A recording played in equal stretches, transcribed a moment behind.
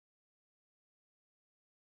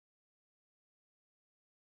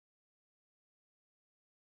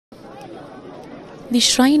The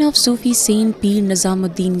shrine of Sufi Saint Peer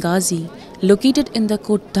Nizamuddin Gazi, located in the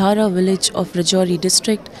Kotdhara village of Rajouri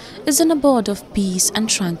district, is an abode of peace and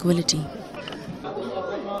tranquility.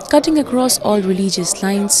 Cutting across all religious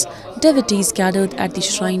lines, devotees gathered at the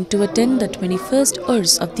shrine to attend the 21st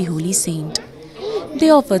Urs of the Holy Saint.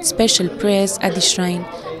 They offered special prayers at the shrine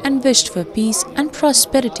and wished for peace and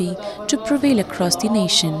prosperity to prevail across the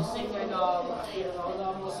nation.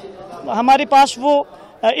 हमारे पास वो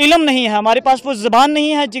इल्म नहीं है, हमारे पास वो ज़बान नहीं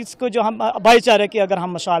है जिसको जो हम भाईचारे की अगर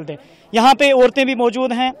हम मिसाल दें। यहाँ पे औरतें भी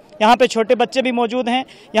मौजूद हैं, यहाँ पे छोटे बच्चे भी मौजूद हैं।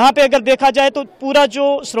 यहाँ पे अगर देखा जाए तो पूरा जो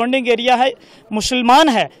सराउंडिंग एरिया है मुसलमान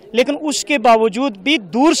है, लेकिन उसके बावजूद भी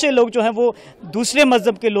दूर से लोग जो हैं वो दूसरे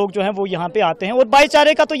मज़हब के लोग जो हैं वो यहाँ पे आते हैं। और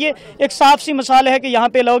भाईचारे का तो ये एक साफ सी मिसाल है कि यहाँ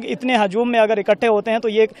पे लोग इतने हजूम में अगर इकट्ठे होते हैं तो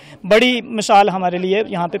ये एक बड़ी मिसाल हमारे लिए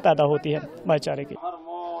यहाँ पे पैदा होती है भाईचारे की।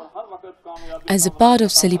 As a part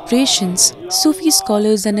of celebrations, Sufi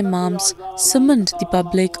scholars and imams summoned the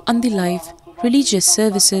public on the life, religious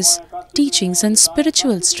services, teachings and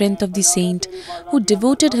spiritual strength of the saint who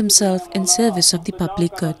devoted himself in service of the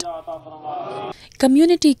public good.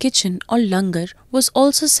 Community kitchen or Langar was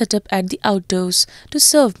also set up at the outdoors to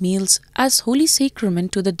serve meals as holy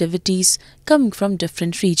sacrament to the devotees coming from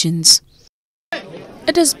different regions.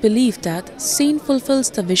 It is believed that Saint fulfills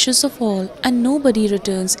the wishes of all and nobody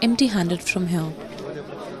returns empty-handed from here.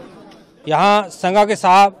 यहाँ संगा के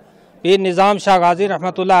साहब पीर निज़ाम शाह गाजी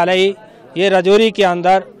रहमतुल्लाह अलैहि, ये राजौरी के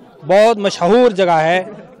अंदर बहुत मशहूर जगह है,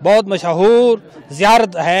 बहुत मशहूर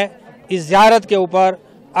ज़ियारत है। इस ज़ियारत के ऊपर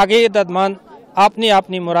अक़ीदतमंद अपनी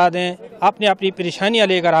अपनी मुरादें, अपनी अपनी परेशानियाँ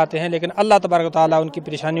लेकर आते हैं, लेकिन अल्लाह तबारक व तआला उनकी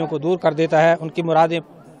परेशानियों को दूर कर देता है, उनकी मुरादें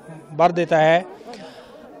भर देता है।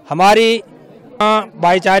 हमारी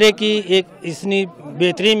भाईचारे की एक इतनी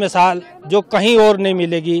बेहतरीन मिसाल जो कहीं और नहीं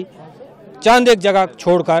मिलेगी, चंद एक जगह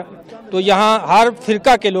छोड़कर, तो यहाँ हर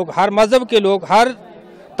फ़िरका के लोग, हर मज़हब के लोग, हर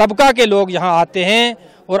तबका के लोग यहाँ आते हैं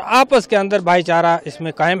और आपस के अंदर भाईचारा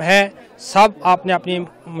इसमें कायम है। सब अपने अपनी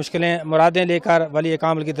मुश्किलें मुरादें लेकर वली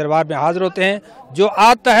कामिल के दरबार में हाज़िर होते हैं। जो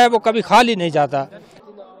आता है वो कभी खाली नहीं जाता।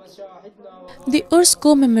 The Urs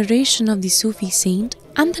commemoration of the Sufi saint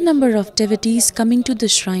and the number of devotees coming to the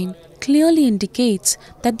shrine clearly indicates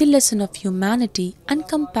that the lesson of humanity and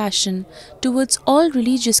compassion towards all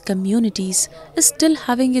religious communities is still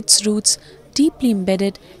having its roots deeply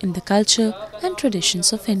embedded in the culture and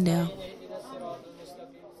traditions of India.